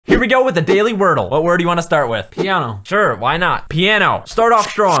we go with the daily Wordle. What word do you want to start with? Piano. Sure, why not? Piano. Start off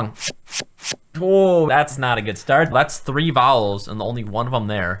strong. Oh, that's not a good start. That's 3 vowels and only one of them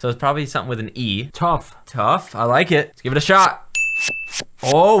there. So it's probably something with an E. Tough. Tough, I like it. Let's give it a shot.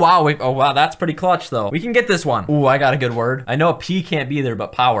 Oh, wow. Oh, wow, that's pretty clutch, though. We can get this one. Ooh, I got a good word. I know a P can't be there,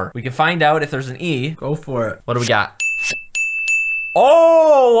 but power. We can find out if there's an E. Go for it. What do we got?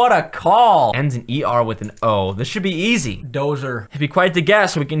 Oh, what a call. Ends in ER with an O. This should be easy. Dozer. It'd be quite the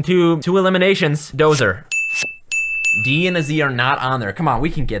guess. We can do 2 eliminations. Dozer. D and a Z are not on there. Come on, we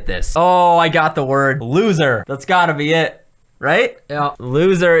can get this. Oh, I got the word. Loser. That's gotta be it, right? Yeah.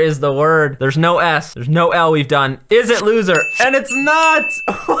 Loser is the word. There's no S. There's no L we've done. Is it loser? And it's not.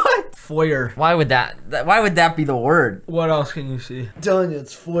 What? Foyer. Why would that be the word? What else can you see? I'm telling you,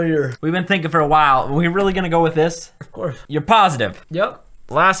 it's foyer. We've been thinking for a while. Are we really gonna go with this? Of course. You're positive? Yep.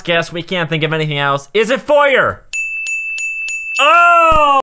 Last guess, we can't think of anything else. Is it foyer? Oh!